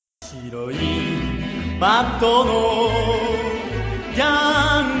白いマットのジ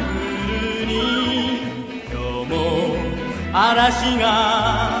ャングルに今日も嵐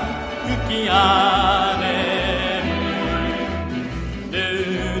が吹き荒れる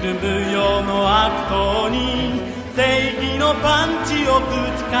ルル無用の悪党に正義のパンチをぶ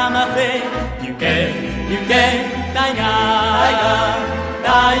ちかませ行け行けタイガ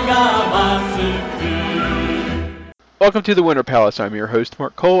ーマスク。Welcome to the Winter Palace. I'm your host,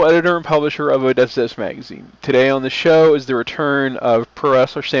 Mark Cole, editor and publisher of OSS Magazine. Today on the show is the return of pro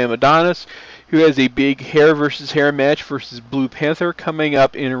wrestler Sam Adonis, who has a big hair versus hair match versus Blue Panther coming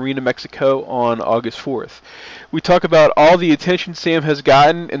up in Arena, Mexico on August 4th. We talk about all the attention Sam has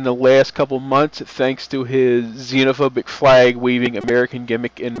gotten in the last couple months thanks to his xenophobic flag-waving American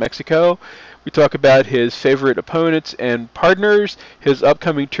gimmick in Mexico. We talk about his favorite opponents and partners, his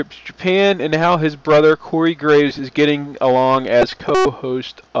upcoming trip to Japan, and how his brother Corey Graves is getting along as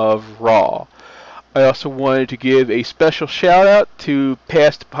co-host of Raw. I also wanted to give a special shout-out to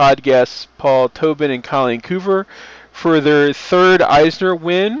past podcasts Paul Tobin and Colleen Coover for their third Eisner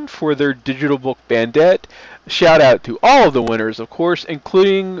win for their digital book Bandette. Shout-out to all of the winners, of course,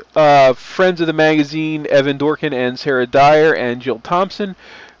 including friends of the magazine Evan Dorkin and Sarah Dyer and Jill Thompson,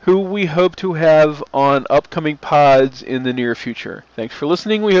 who we hope to have on upcoming pods in the near future. Thanks for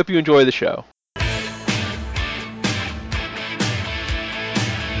listening. We hope you enjoy the show.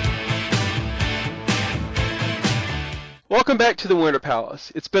 Welcome back to the Winter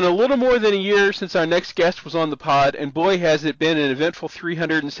Palace. It's been a little more than a year since our next guest was on the pod, and boy has it been an eventful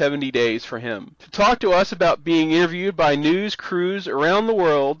 370 days for him. To talk to us about being interviewed by news crews around the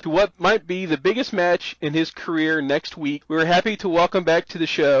world to what might be the biggest match in his career next week, we're happy to welcome back to the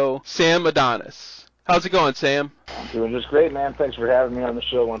show, Sam Adonis. How's it going, Sam? I'm doing just great, man. Thanks for having me on the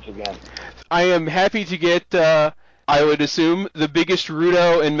show once again. I am happy to get I would assume the biggest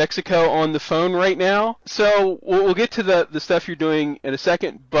Rudo in Mexico on the phone right now. So we'll get to the stuff you're doing in a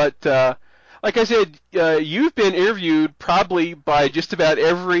second. But like I said, you've been interviewed probably by just about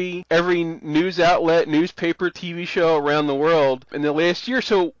every news outlet, newspaper, TV show around the world in the last year.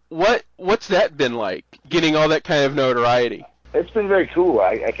 So what's that been like, getting all that kind of notoriety? It's been very cool.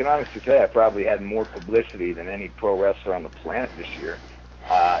 I can honestly say I probably had more publicity than any pro wrestler on the planet this year.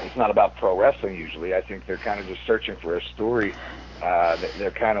 It's not about pro wrestling usually. I think they're kind of just searching for a story.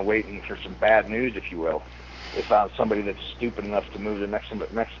 They're kind of waiting for some bad news, if you will. They found somebody that's stupid enough to move to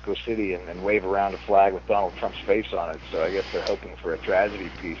Mexico City and wave around a flag with Donald Trump's face on it. So I guess they're hoping for a tragedy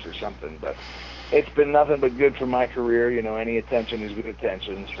piece or something. But it's been nothing but good for my career. You know, any attention is good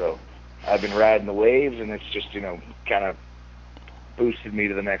attention. So I've been riding the waves, and it's just, you know, kind of boosted me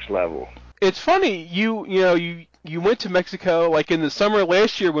to the next level. It's funny, you went to Mexico, like in the summer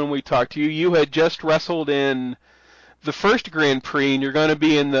last year when we talked to you. You had just wrestled in the first Grand Prix, and you're going to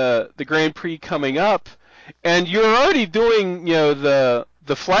be in the Grand Prix coming up. And you're already doing, the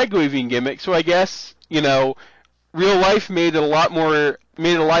flag waving gimmick. So I guess, real life made it a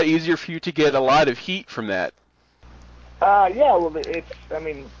lot easier for you to get a lot of heat from that. Yeah, well,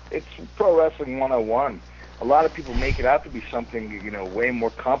 it's pro wrestling 101. A lot of people make it out to be something, way more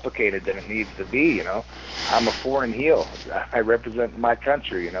complicated than it needs to be, I'm a foreign heel. I represent my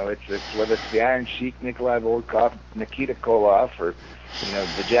country, It's whether it's the Iron Sheik, Nikolai Volkov, Nikita Koloff, or,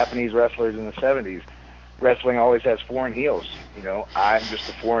 the Japanese wrestlers in the 70s. Wrestling always has foreign heels, I'm just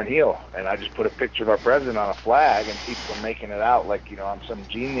a foreign heel, and I just put a picture of our president on a flag, and people are making it out like, I'm some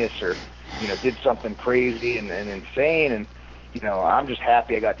genius or, did something crazy and insane, and I'm just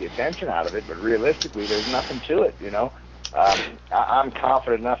happy I got the attention out of it, but realistically, there's nothing to it, I'm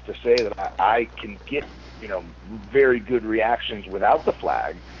confident enough to say that I can get, very good reactions without the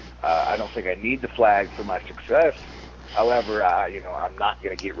flag. I don't think I need the flag for my success. However, I'm not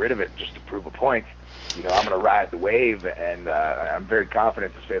going to get rid of it just to prove a point. I'm going to ride the wave, and I'm very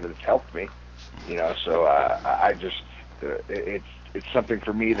confident to say that it's helped me, so I just, it's something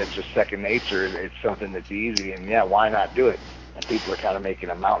for me that's just second nature. It's something that's easy, and yeah, why not do it? And people are kind of making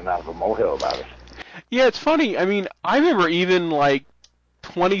a mountain out of a molehill about it. Yeah, it's funny. I mean, I remember even like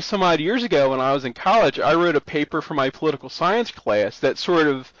 20 some odd years ago when I was in college, I wrote a paper for my political science class that sort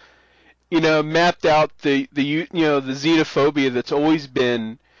of, mapped out the xenophobia that's always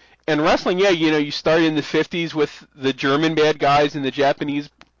been in wrestling. Yeah, you start in the 50s with the German bad guys and the Japanese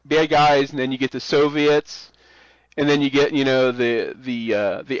bad guys, and then you get the Soviets. And then you get,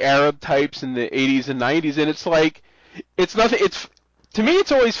 the Arab types in the 80s and 90s, and it's like, it's nothing. To me,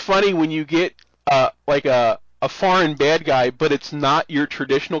 it's always funny when you get like a foreign bad guy, but it's not your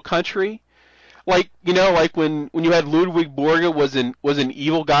traditional country. Like when you had Ludwig Borga was an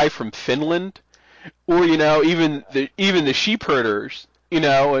evil guy from Finland, or even the sheep herders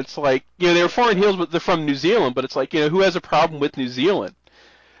It's like, they're foreign heels, but they're from New Zealand. But it's like, who has a problem with New Zealand?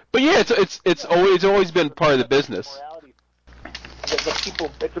 But yeah, it's always been part of the business.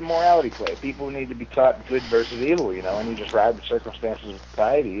 It's a morality play. People need to be taught good versus evil, and you just ride the circumstances of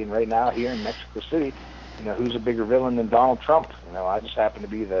society. And right now, here in Mexico City, who's a bigger villain than Donald Trump? I just happen to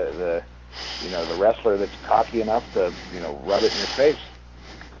be the wrestler that's cocky enough to, rub it in your face.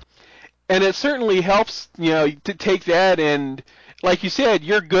 And it certainly helps, to take that, and like you said,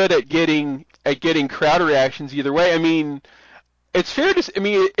 you're good at getting crowd reactions either way. I mean, it's fair to. I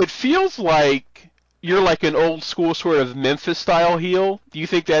mean, it feels like you're like an old school sort of Memphis style heel. Do you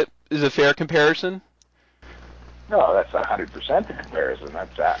think that is a fair comparison? No, that's 100% the comparison.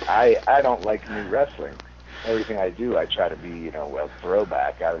 I don't like new wrestling. Everything I do, I try to be, a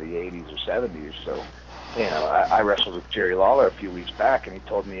throwback out of the 80s or 70s. So, I wrestled with Jerry Lawler a few weeks back, and he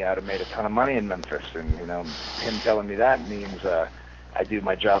told me I'd have made a ton of money in Memphis. And, him telling me that means I do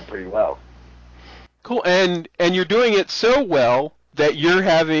my job pretty well. Cool. And you're doing it so well that you're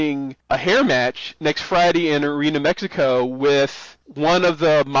having a hair match next Friday in Arena, Mexico with one of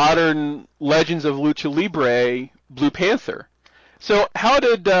the modern legends of Lucha Libre, Blue Panther. So how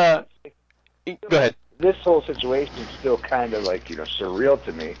did go ahead. This whole situation is still kind of like, surreal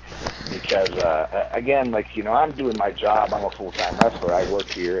to me because, again, like, I'm doing my job. I'm a full-time wrestler. I work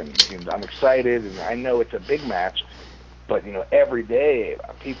here, and I'm excited, and I know it's a big match. But, every day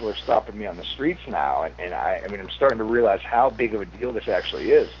people are stopping me on the streets now, and I'm starting to realize how big of a deal this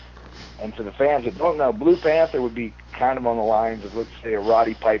actually is. And to the fans that don't know, Blue Panther would be kind of on the lines of, let's say, a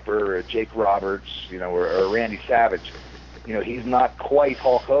Roddy Piper or a Jake Roberts, or a Randy Savage. He's not quite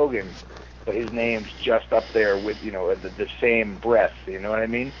Hulk Hogan, but his name's just up there with, the same breath, you know what I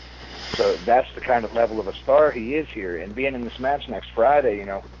mean? So that's the kind of level of a star he is here. And being in this match next Friday,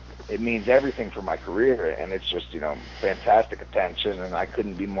 it means everything for my career, and it's just, fantastic attention, and I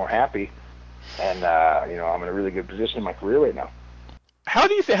couldn't be more happy. And, I'm in a really good position in my career right now. How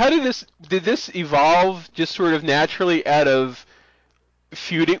do you did this evolve just sort of naturally out of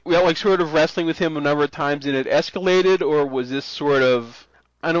feuding, like sort of wrestling with him a number of times and it escalated, or was this sort of,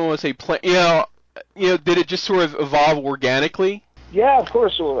 I don't want to say did it just sort of evolve organically? Yeah, of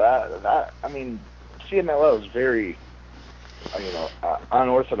course. Well, CMLL is very,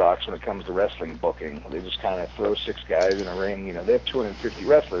 unorthodox when it comes to wrestling booking. They just kind of throw 6 guys in a ring. They have 250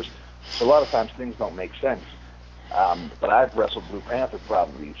 wrestlers, so a lot of times things don't make sense. But I've wrestled Blue Panther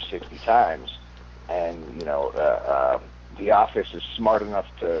probably 60 times, and, the office is smart enough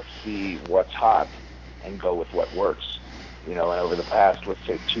to see what's hot and go with what works. And over the past, let's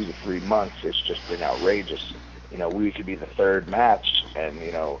say, 2 to 3 months, it's just been outrageous. We could be the third match, and,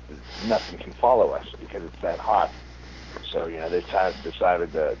 nothing can follow us because it's that hot. So, they kind of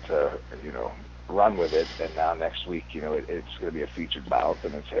decided to run with it, and now next week, it's going to be a featured bout,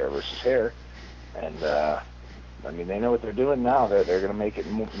 and it's hair versus hair. And, they know what they're doing now. They're going to make it,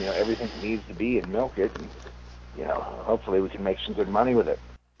 everything it needs to be and milk it. And, hopefully we can make some good money with it.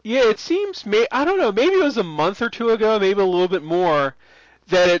 Yeah, it seems, I don't know, maybe it was a month or two ago, maybe a little bit more,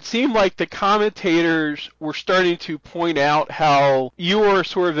 that it seemed like the commentators were starting to point out how you were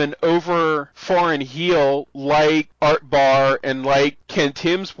sort of an over foreign heel like Art Barr and like Ken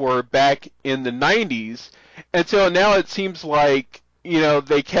Tims were back in the 90s. And so now it seems like,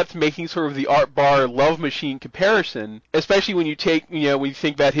 they kept making sort of the Art Barr Love Machine comparison, especially when you when you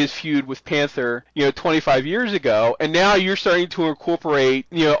think about his feud with Panther, 25 years ago. And now you're starting to incorporate,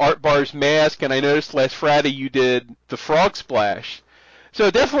 Art Barr's mask, and I noticed last Friday you did the Frog Splash. So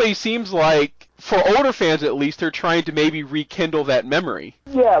it definitely seems like, for older fans at least, they're trying to maybe rekindle that memory.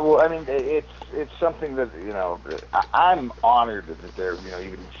 Yeah, well, it's something that, I'm honored that they're,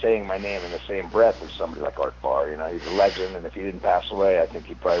 even saying my name in the same breath as somebody like Art Barr. He's a legend, and if he didn't pass away, I think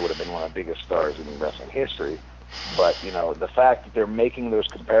he probably would have been one of the biggest stars in wrestling history. But, the fact that they're making those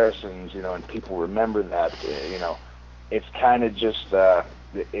comparisons, and people remember that, it's kind of just,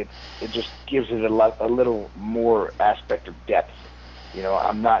 it just gives it a little more aspect of depth.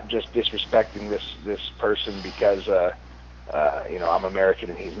 I'm not just disrespecting this person because, I'm American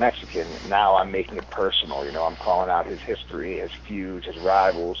and he's Mexican. Now I'm making it personal. I'm calling out his history, his feuds, his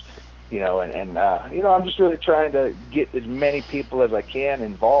rivals, and I'm just really trying to get as many people as I can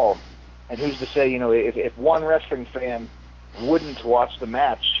involved. And who's to say, if one wrestling fan wouldn't watch the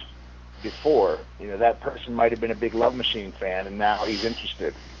match before, that person might have been a big Love Machine fan, and now he's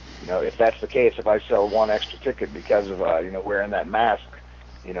interested. If that's the case, if I sell one extra ticket because of, wearing that mask,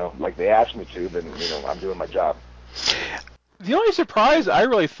 like they asked me to, then, I'm doing my job. The only surprise I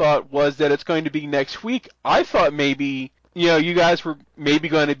really thought was that it's going to be next week. I thought maybe, you guys were maybe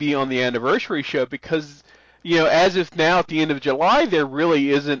going to be on the anniversary show because as of now at the end of July, there really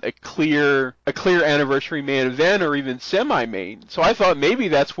isn't a clear anniversary main event or even semi-main. So I thought maybe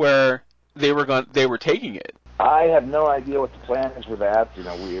that's where they were taking it. I have no idea what the plan is with that.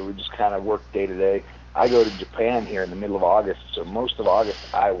 We just kind of work day to day. I go to Japan here in the middle of August, so most of August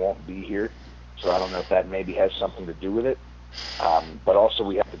I won't be here. So I don't know if that maybe has something to do with it. But also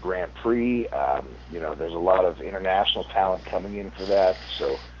we have the Grand Prix. There's a lot of international talent coming in for that.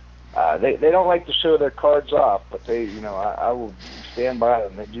 So they don't like to show their cards off, but I will stand by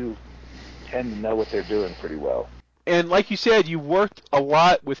them. They do tend to know what they're doing pretty well. And like you said, you worked a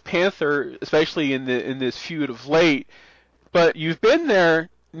lot with Panther, especially in this feud of late. But you've been there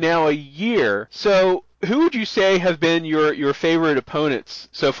now a year. So who would you say have been your favorite opponents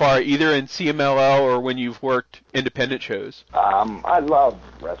so far, either in CMLL or when you've worked independent shows? I love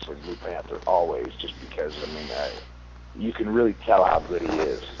wrestling Blue Panther always, just because you can really tell how good he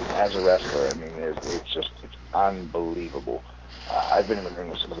is as a wrestler. It's unbelievable. I've been in the ring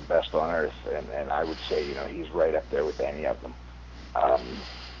with some of the best on earth, and I would say, he's right up there with any of them.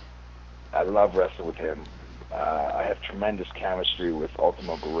 I love wrestling with him. I have tremendous chemistry with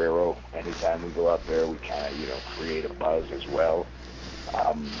Ultimo Guerrero. Anytime we go out there, we kind of, create a buzz as well.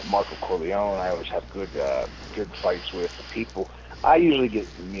 Marco Corleone, I always have good fights with. The people, I usually get,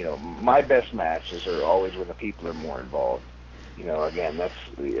 my best matches are always when the people are more involved. Again, that's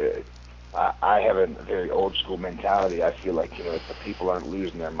I have a very old school mentality. I feel like, if the people aren't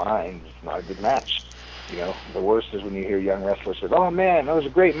losing their minds, it's not a good match. The worst is when you hear young wrestlers say, "Oh man, that was a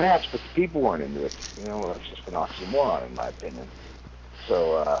great match, but the people weren't into it." Well, it's just an oxymoron in my opinion.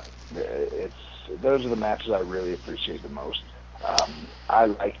 So those are the matches I really appreciate the most. I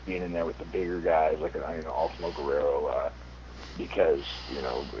like being in there with the bigger guys, like Ultimo Guerrero, because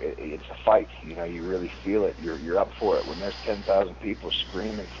it's a fight. You really feel it. You're up for it. When there's 10,000 people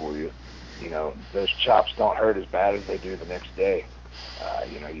screaming for you, those chops don't hurt as bad as they do the next day.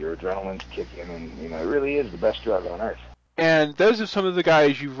 Your adrenaline's kicking, and it really is the best drug on earth. And those are some of the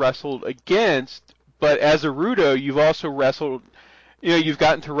guys you've wrestled against. But as a Rudo, you've also wrestled. You've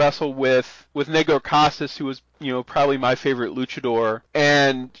gotten to wrestle with Negro Casas, who was probably my favorite luchador,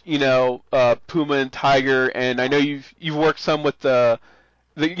 and Puma and Tiger, and I know you've worked some with the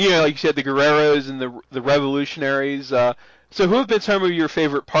like you said, the Guerreros and the Revolutionaries. So who have been some of your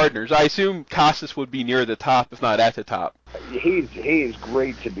favorite partners? I assume Casas would be near the top, if not at the top. He's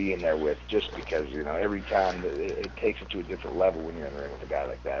great to be in there with, just because every time it takes it to a different level when you're in the ring with a guy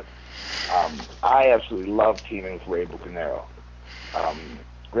like that. I absolutely love teaming with Ray Bucanero.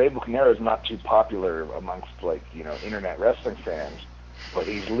 Ray Bucanero is not too popular amongst internet wrestling fans, but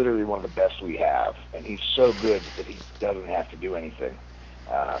he's literally one of the best we have, and he's so good that he doesn't have to do anything.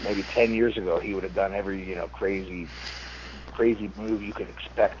 Maybe 10 years ago, he would have done every crazy move you could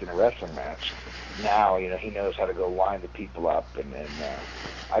expect in a wrestling match. Now, he knows how to go wind the people up, and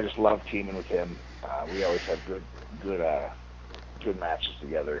I just love teaming with him. We always have good matches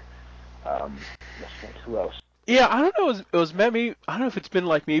together. Let's think, who else? Yeah, I don't know. It was maybe, I don't know if it's been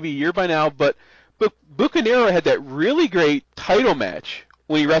maybe a year by now, but Bucanero had that really great title match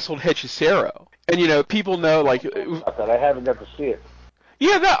when he wrestled Hechicero, and people know that I haven't got to see it.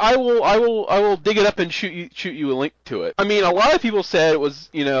 Yeah, I will dig it up and shoot you a link to it. A lot of people said it was,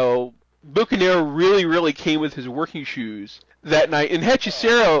 Bucanero really came with his working shoes that night. And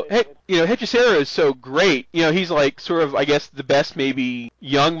Hechicero, Hechicero is so great. He's sort of, I guess, the best maybe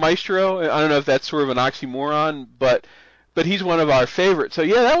young maestro. I don't know if that's sort of an oxymoron, but he's one of our favorites. So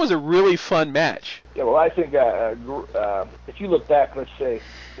yeah, that was a really fun match. Yeah, well, I think if you look back, let's say,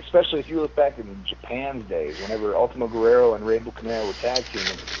 especially if you look back in Japan's days, whenever Ultimo Guerrero and Ray Bucanero were tag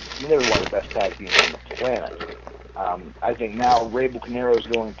teaming, they were one of the best tag teams on the planet. I think now Ray Bucanero is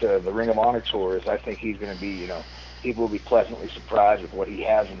going to the Ring of Honor tours. I think he's going to be, people will be pleasantly surprised with what he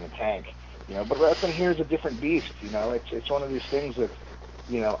has in the tank. But wrestling here is a different beast. It's one of these things that,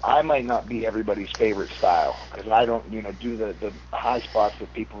 I might not be everybody's favorite style, because I don't, do the high spots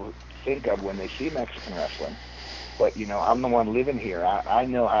that people think of when they see Mexican wrestling. But, I'm the one living here. I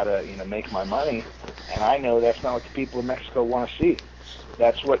know how to, make my money, and I know that's not what the people of Mexico want to see.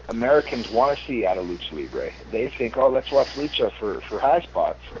 That's what Americans want to see out of Lucha Libre. They think, oh, let's watch Lucha for high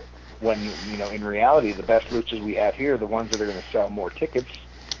spots. When, in reality, the best Luchas we have here, the ones that are going to sell more tickets,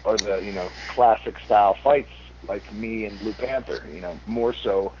 are the, classic style fights, like me and Blue Panther, more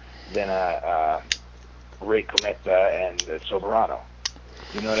so than Ray Cometa and Soberano.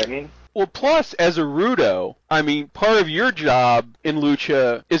 You know what I mean? Well, plus, as a Rudo, part of your job in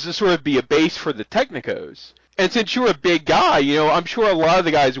Lucha is to sort of be a base for the Technicos. And since you're a big guy, I'm sure a lot of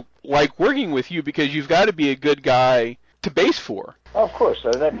the guys like working with you because you've got to be a good guy to base for. Oh, of course.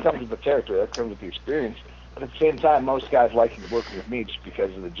 That comes with the territory. That comes with the experience. But at the same time, most guys like working with me just because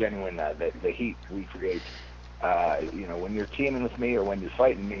of the genuine, the heat we create. When you're teaming with me or when you're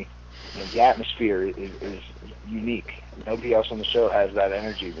fighting me, the atmosphere is unique. Nobody else on the show has that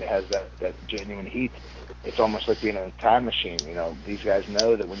energy. It has that genuine heat. It's almost like being in a time machine. These guys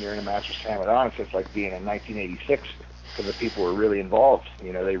know that when you're in a match with Sam Adonis, it's like being in 1986 because the people are really involved.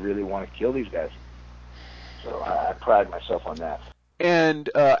 They really want to kill these guys. So I pride myself on that. And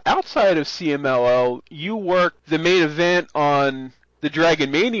outside of CMLL, you worked the main event on the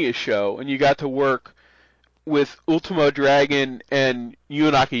Dragon Mania show, and you got to work with Ultimo Dragon and Yu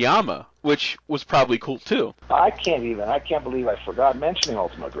Nakayama, which was probably cool too. I can't believe I forgot mentioning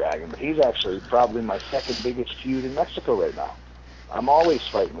Ultimo Dragon, but he's actually probably my second biggest feud in Mexico right now. I'm always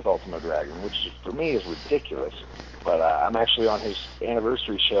fighting with Ultimo Dragon, which for me is ridiculous. But I'm actually on his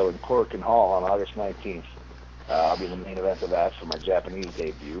anniversary show in Corcoran Hall on August 19th. I'll be the main event of that for my Japanese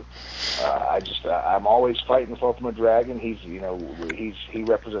debut. I'm always fighting with Ultimo Dragon. He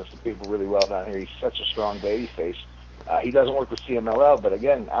represents the people really well down here. He's such a strong babyface. He doesn't work with CMLL, but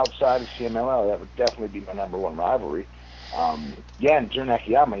again, outside of CMLL, that would definitely be my number one rivalry. And Jun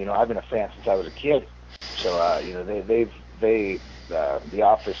Akiyama, I've been a fan since I was a kid. So, the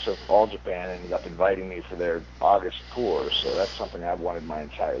office of All Japan ended up inviting me for their August tour. So that's something I've wanted my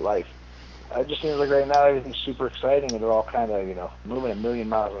entire life. It just seems like right now everything's super exciting and they're all kind of, moving a million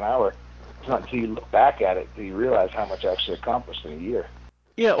miles an hour. It's not until you look back at it that you realize how much I actually accomplished in a year.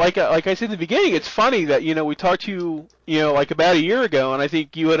 Yeah, like I said in the beginning, it's funny that, we talked to you, like about a year ago, and I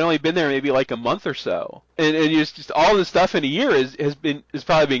think you had only been there maybe like a month or so. And just all this stuff in a year has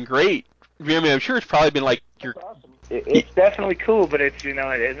probably been great. I mean, I'm sure it's probably been like your... That's awesome. It's definitely cool, but it's,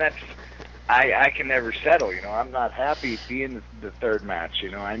 and that's... I can never settle, I'm not happy being the third match,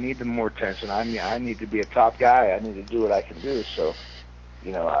 I need the more attention. I need to be a top guy. I need to do what I can do. So,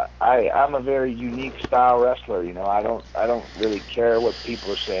 I'm a very unique style wrestler. I don't really care what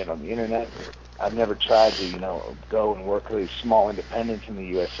people are saying on the internet. I've never tried to, go and work with these small independents in the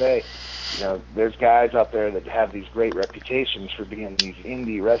USA. There's guys out there that have these great reputations for being these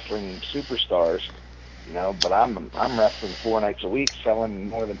indie wrestling superstars. But I'm wrestling 4 nights a week, selling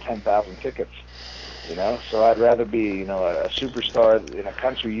more than 10,000 tickets. So I'd rather be, a superstar in a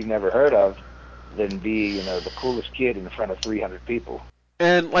country you've never heard of than be, the coolest kid in front of 300 people.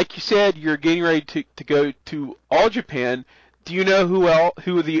 And like you said, you're getting ready to go to All Japan. Do you know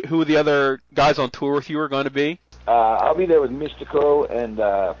who the other guys on tour with you are going to be? I'll be there with Mystico and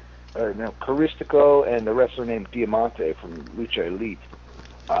Caristico and a wrestler named Diamante from Lucha Elite.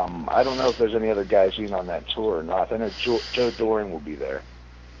 I don't know if there's any other guys in on that tour or not. I know Joe Doring will be there,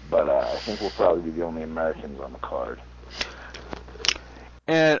 but I think we'll probably be the only Americans on the card.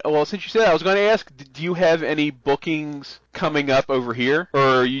 And, well, since you said that, I was going to ask, do you have any bookings coming up over here? Or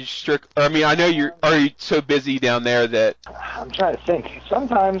are you strict? I mean, I know are you so busy down there that... I'm trying to think.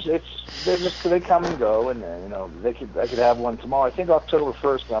 Sometimes they come and go, and, I could have one tomorrow. I think October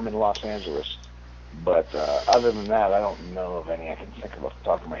 1st I'm in Los Angeles. But other than that, I don't know of any I can think of off the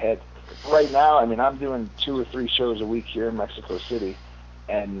top of my head. Right now, I mean, I'm doing 2 or 3 shows a week here in Mexico City,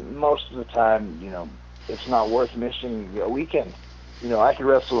 and most of the time, it's not worth missing a weekend. I could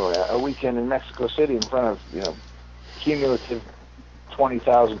wrestle a weekend in Mexico City in front of, cumulative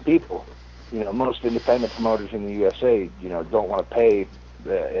 20,000 people. Most independent promoters in the USA, don't want to pay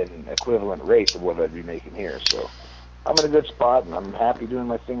an equivalent rate of what I'd be making here, so... I'm in a good spot, and I'm happy doing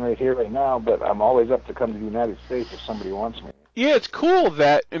my thing right now, but I'm always up to come to the United States if somebody wants me. Yeah, it's cool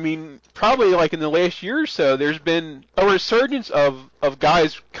that, I mean, probably like in the last year or so, there's been a resurgence of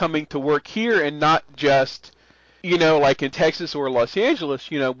guys coming to work here and not just, like in Texas or Los Angeles,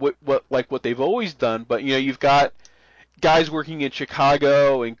 what they've always done, but, you've got guys working in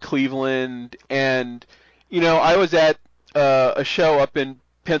Chicago and Cleveland, and, I was at a show up in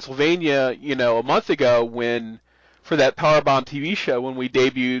Pennsylvania, a month ago for that Powerbomb TV show when we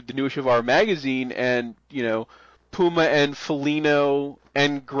debuted the new issue of our magazine, and, Puma and Felino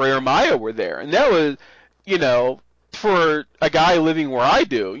and Guerrero Maya were there. And that was, for a guy living where I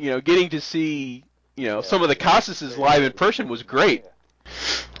do, getting to see, some of the Casas' live in person was great.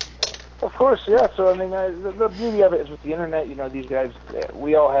 Of course, yeah. So, I mean, the beauty of it is with the internet, these guys,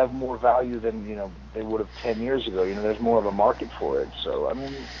 we all have more value than, they would have 10 years ago. There's more of a market for it. So, I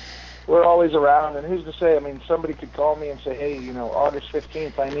mean... we're always around, and who's to say? I mean, somebody could call me and say, hey, August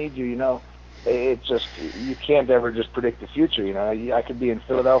 15th, I need you, It's just, you can't ever just predict the future, I could be in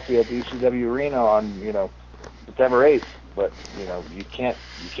Philadelphia at the ECW Arena on, September 8th, but, you can't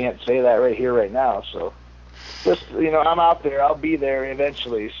say that right here, right now, so just, I'm out there, I'll be there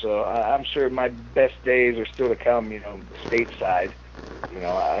eventually, so I'm sure my best days are still to come, stateside,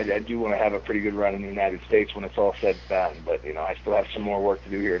 I do want to have a pretty good run in the United States when it's all said and done. But, I still have some more work to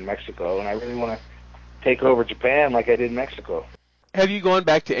do here in Mexico, and I really want to take over Japan like I did in Mexico. Have you gone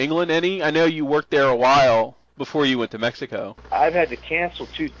back to England any? I know you worked there a while before you went to Mexico. I've had to cancel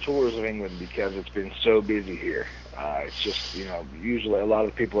 2 tours of England because it's been so busy here. It's just, usually a lot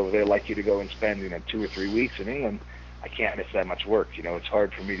of the people over there like you to go and spend, 2 or 3 weeks in England. I can't miss that much work. It's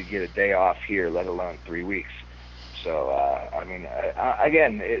hard for me to get a day off here, let alone 3 weeks. So, I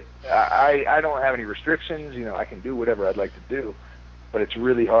don't have any restrictions. I can do whatever I'd like to do. But it's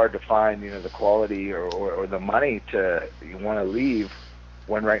really hard to find, the quality or the money to want to leave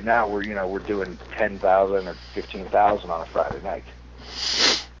when right now we're doing 10,000 or 15,000 on a Friday night.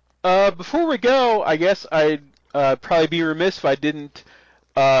 Before we go, I guess I'd probably be remiss if I didn't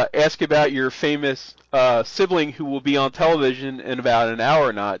ask about your famous sibling who will be on television in about an hour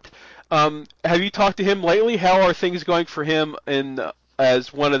or not. Have you talked to him lately? How are things going for him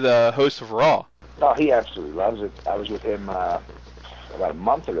as one of the hosts of Raw? Oh, he absolutely loves it. I was with him about a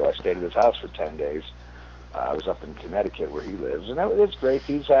month ago. I stayed at his house for 10 days. I was up in Connecticut where he lives, and it's great.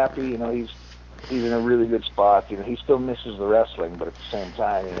 He's happy. He's in a really good spot. He still misses the wrestling, but at the same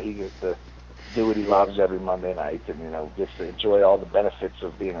time, he gets to do what he loves every Monday night, and gets to enjoy all the benefits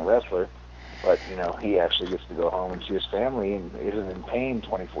of being a wrestler. But he actually gets to go home and see his family and isn't in pain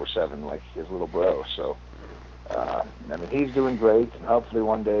 24/7 like his little bro. So, he's doing great, and hopefully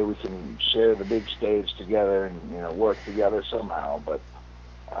one day we can share the big stage together and work together somehow. But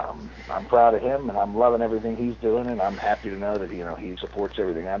I'm proud of him, and I'm loving everything he's doing, and I'm happy to know that he supports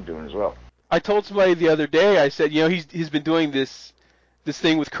everything I'm doing as well. I told somebody the other day, I said, he's been doing this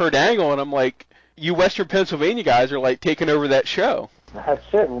thing with Kurt Angle, and I'm like, you Western Pennsylvania guys are like taking over that show. That's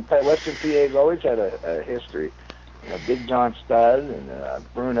it. Well, Western PA's always had a history. Big John Studd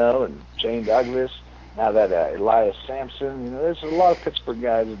and Bruno and Shane Douglas. Now that Elias Sampson. There's a lot of Pittsburgh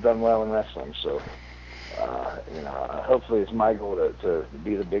guys who've done well in wrestling. So, hopefully it's my goal to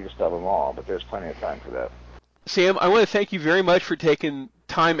be the biggest of them all. But there's plenty of time for that. Sam, I want to thank you very much for taking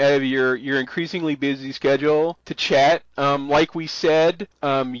time out of your increasingly busy schedule to chat. Like we said,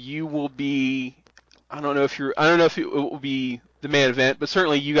 you will be. I don't know if it will be the main event, but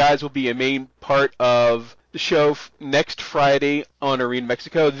certainly you guys will be a main part of the show next Friday on Arena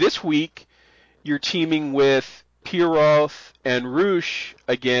Mexico. This week, you're teaming with Pierroth and Rush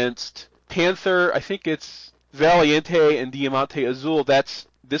against Panther. I think it's Valiente and Diamante Azul. That's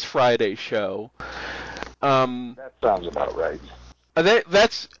this Friday's show. That sounds about right.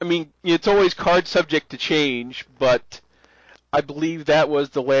 It's always card subject to change, but I believe that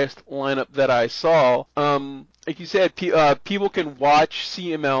was the last lineup that I saw. Like you said, people can watch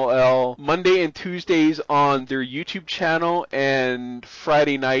CMLL Monday and Tuesdays on their YouTube channel and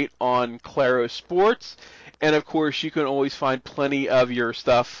Friday night on Claro Sports. And, of course, you can always find plenty of your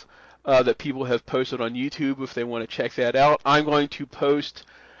stuff that people have posted on YouTube if they want to check that out. I'm going to post,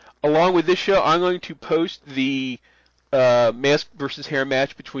 along with this show, I'm going to post the mask versus hair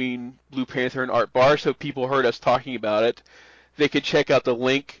match between Blue Panther and Art Barr, so people heard us talking about it. They could check out the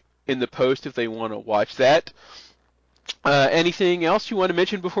link in the post if they want to watch that. Anything else you want to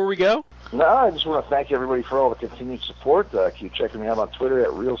mention before we go? No, I just want to thank everybody for all the continued support. Keep checking me out on Twitter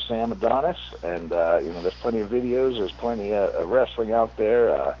at RealSamAdonis, and there's plenty of videos. There's plenty of wrestling out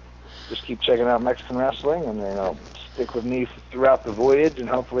there. Just keep checking out Mexican wrestling, and stick with me throughout the voyage, and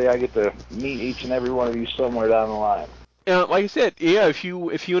hopefully I get to meet each and every one of you somewhere down the line. Like I said, if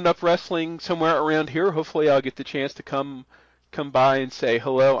you end up wrestling somewhere around here, hopefully I'll get the chance to come by and say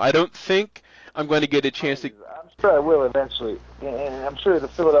hello. I don't think I'm going to get a chance to. I'm sure I will eventually, and I'm sure the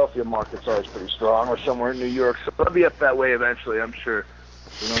Philadelphia market's always pretty strong, or somewhere in New York. So I'll be up that way eventually, I'm sure.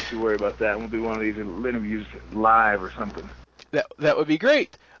 So don't you worry about that. We'll do one of these interviews live or something. That would be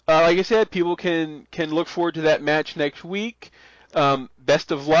great. Like I said, people can look forward to that match next week.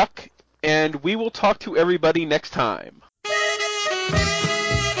 Best of luck, and we will talk to everybody next time.